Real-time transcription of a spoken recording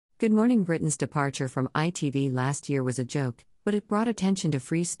Good Morning Britain's departure from ITV last year was a joke, but it brought attention to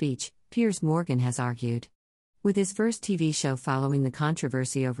free speech, Piers Morgan has argued. With his first TV show following the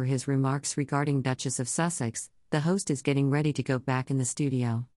controversy over his remarks regarding Duchess of Sussex, the host is getting ready to go back in the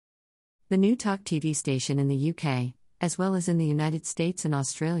studio. The new talk TV station in the UK, as well as in the United States and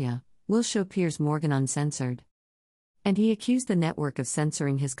Australia, will show Piers Morgan uncensored. And he accused the network of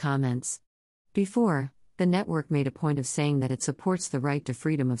censoring his comments. Before, the network made a point of saying that it supports the right to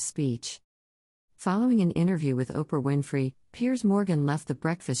freedom of speech. Following an interview with Oprah Winfrey, Piers Morgan left the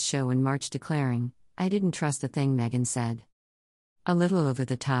breakfast show in March declaring, "I didn't trust a thing Meghan said." A little over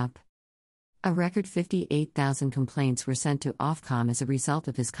the top. A record 58,000 complaints were sent to Ofcom as a result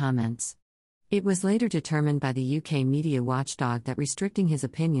of his comments. It was later determined by the UK media watchdog that restricting his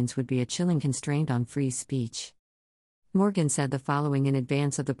opinions would be a chilling constraint on free speech. Morgan said the following in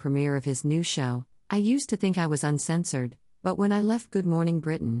advance of the premiere of his new show: "I used to think I was uncensored, but when I left Good Morning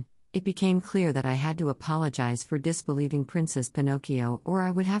Britain, it became clear that I had to apologize for disbelieving Princess Pinocchio or I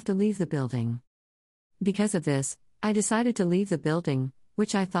would have to leave the building. Because of this, I decided to leave the building,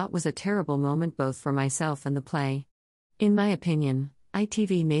 which I thought was a terrible moment both for myself and the play. In my opinion,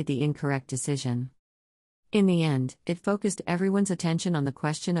 ITV made the incorrect decision. In the end, it focused everyone's attention on the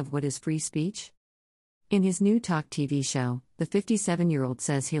question of what is free speech?" In his new talk TV show, the 57-year-old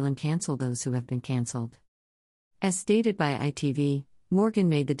says he'll uncancel those who have been cancelled. As stated by ITV, Morgan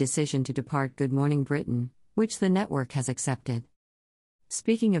made the decision to depart Good Morning Britain, which the network has accepted.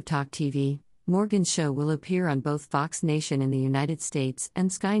 Speaking of talk TV, Morgan's show will appear on both Fox Nation in the United States and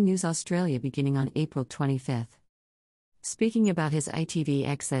Sky News Australia beginning on April 25. Speaking about his ITV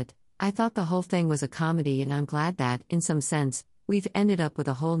exit, "I thought the whole thing was a comedy and I'm glad that, in some sense, we've ended up with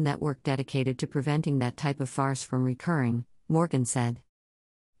a whole network dedicated to preventing that type of farce from recurring," Morgan said.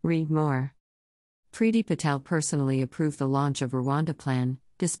 Read more. Priti Patel personally approved the launch of Rwanda Plan,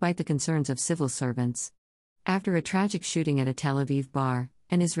 despite the concerns of civil servants. After a tragic shooting at a Tel Aviv bar,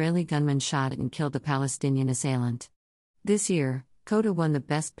 an Israeli gunman shot and killed a Palestinian assailant. This year, Coda won the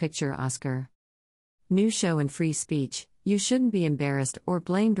Best Picture Oscar. New show and free speech: you shouldn't be embarrassed or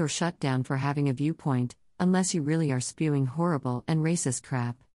blamed or shut down for having a viewpoint, unless you really are spewing horrible and racist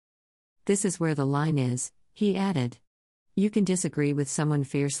crap. This is where the line is, he added. You can disagree with someone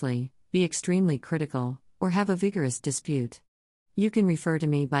fiercely, be extremely critical, or have a vigorous dispute. You can refer to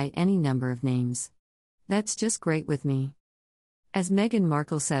me by any number of names. That's just great with me. As Meghan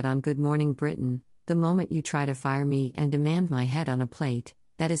Markle said on Good Morning Britain, "The moment you try to fire me and demand my head on a plate,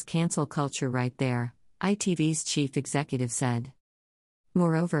 that is cancel culture right there," ITV's chief executive said.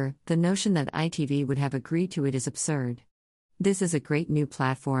 Moreover, the notion that ITV would have agreed to it is absurd. "This is a great new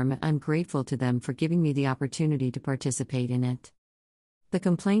platform and I'm grateful to them for giving me the opportunity to participate in it." The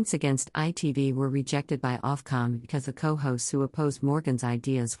complaints against ITV were rejected by Ofcom because the co-hosts who opposed Morgan's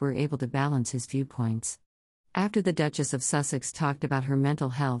ideas were able to balance his viewpoints. After the Duchess of Sussex talked about her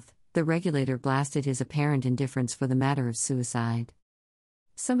mental health, the regulator blasted his apparent indifference for the matter of suicide.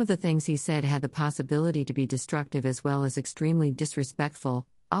 Some of the things he said had the possibility to be destructive as well as extremely disrespectful,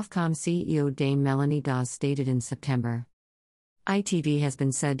 Ofcom CEO Dame Melanie Dawes stated in September. ITV has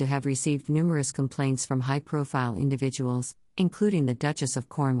been said to have received numerous complaints from high-profile individuals, including the Duchess of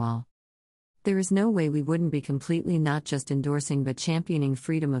Cornwall. There is no way we wouldn't be completely not just endorsing but championing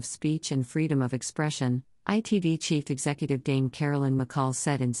freedom of speech and freedom of expression, ITV Chief Executive Dame Caroline McCall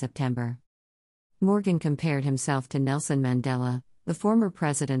said in September. Morgan compared himself to Nelson Mandela, the former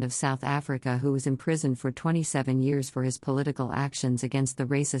president of South Africa who was imprisoned for 27 years for his political actions against the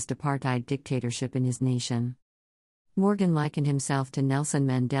racist apartheid dictatorship in his nation. Morgan likened himself to Nelson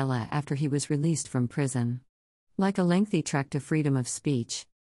Mandela after he was released from prison. Like a lengthy trek to freedom of speech.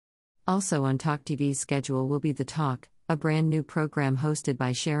 Also on Talk TV's schedule will be The Talk, a brand new program hosted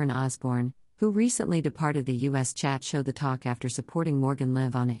by Sharon Osbourne, who recently departed the US chat show The Talk after supporting Morgan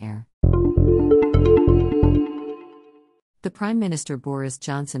live on air. The Prime Minister Boris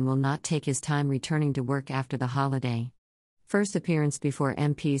Johnson will not take his time returning to work after the holiday. First appearance before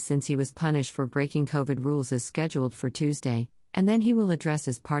MPs since he was punished for breaking COVID rules is scheduled for Tuesday, and then he will address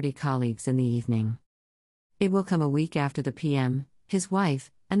his party colleagues in the evening. It will come a week after the PM, his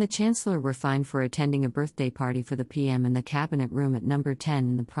wife, and the Chancellor were fined for attending a birthday party for the PM in the Cabinet Room at number 10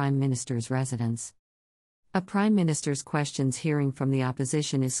 in the Prime Minister's residence. A Prime Minister's questions hearing from the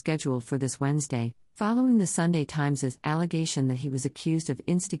opposition is scheduled for this Wednesday, following the Sunday Times' allegation that he was accused of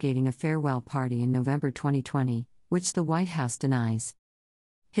instigating a farewell party in November 2020, which the White House denies.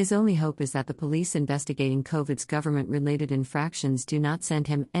 His only hope is that the police investigating COVID's government-related infractions do not send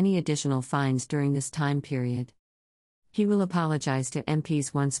him any additional fines during this time period. He will apologize to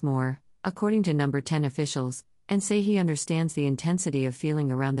MPs once more, according to number 10 officials, and say he understands the intensity of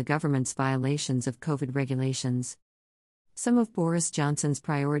feeling around the government's violations of COVID regulations. Some of Boris Johnson's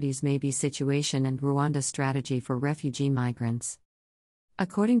priorities may be situation and Rwanda strategy for refugee migrants.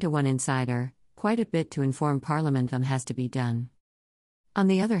 According to one insider, quite a bit to inform Parliament on has to be done. On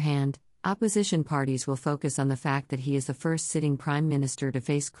the other hand, opposition parties will focus on the fact that he is the first sitting prime minister to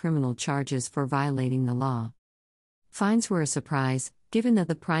face criminal charges for violating the law. Fines were a surprise, given that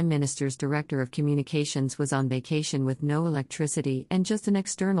the prime minister's director of communications was on vacation with no electricity and just an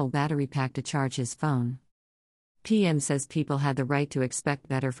external battery pack to charge his phone. PM says people had the right to expect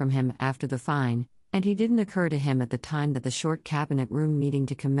better from him after the fine, and he didn't occur to him at the time that the short cabinet room meeting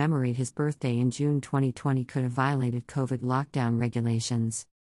to commemorate his birthday in June 2020 could have violated COVID lockdown regulations.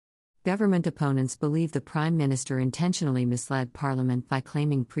 Government opponents believe the Prime Minister intentionally misled Parliament by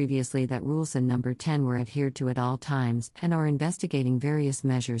claiming previously that Rules and Number 10 were adhered to at all times and are investigating various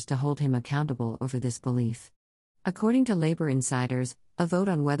measures to hold him accountable over this belief. According to Labour insiders, a vote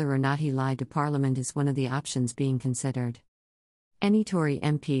on whether or not he lied to Parliament is one of the options being considered. Any Tory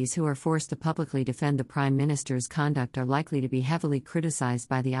MPs who are forced to publicly defend the Prime Minister's conduct are likely to be heavily criticised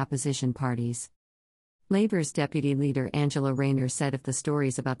by the opposition parties. Labour's deputy leader Angela Rayner said if the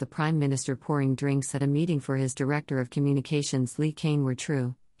stories about the Prime Minister pouring drinks at a meeting for his Director of Communications Lee Cain were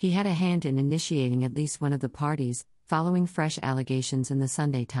true, he had a hand in initiating at least one of the parties, following fresh allegations in the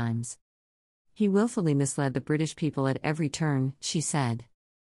Sunday Times. He willfully misled the British people at every turn, she said.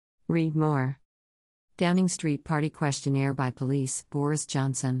 Read more. Downing Street Party questionnaire by police, Boris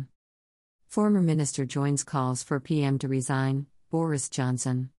Johnson. Former minister joins calls for PM to resign, Boris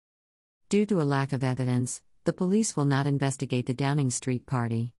Johnson. Due to a lack of evidence, the police will not investigate the Downing Street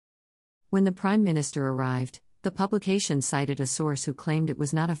Party. When the Prime Minister arrived, the publication cited a source who claimed it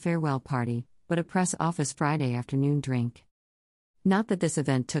was not a farewell party, but a press office Friday afternoon drink. Not that this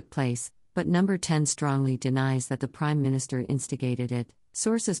event took place, but Number 10 strongly denies that the Prime Minister instigated it.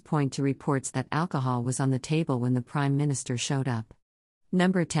 Sources point to reports that alcohol was on the table when the Prime Minister showed up.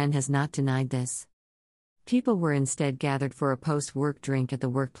 Number 10 has not denied this. People were instead gathered for a post-work drink at the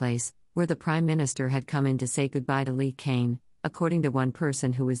workplace, where the Prime Minister had come in to say goodbye to Lee Cain, according to one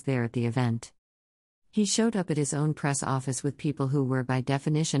person who was there at the event. He showed up at his own press office with people who were by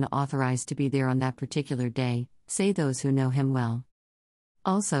definition authorized to be there on that particular day, say those who know him well.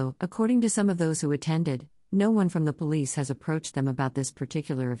 Also, according to some of those who attended, no one from the police has approached them about this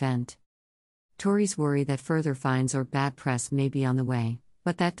particular event. Tories worry that further fines or bad press may be on the way,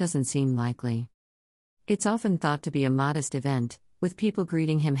 but that doesn't seem likely. It's often thought to be a modest event, with people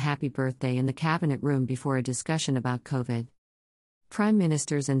greeting him happy birthday in the cabinet room before a discussion about COVID. Prime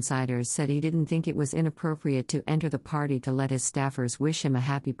Minister's insiders said he didn't think it was inappropriate to enter the party to let his staffers wish him a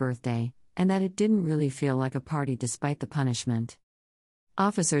happy birthday, and that it didn't really feel like a party despite the punishment.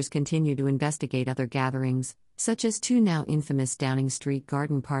 Officers continue to investigate other gatherings, such as two now infamous Downing Street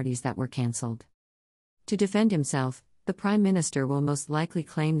garden parties that were cancelled. To defend himself, the Prime Minister will most likely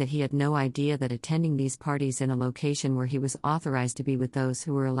claim that he had no idea that attending these parties in a location where he was authorized to be with those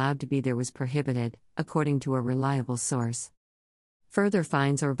who were allowed to be there was prohibited, according to a reliable source. Further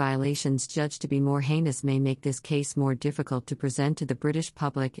fines or violations judged to be more heinous may make this case more difficult to present to the British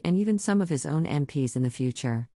public and even some of his own MPs in the future.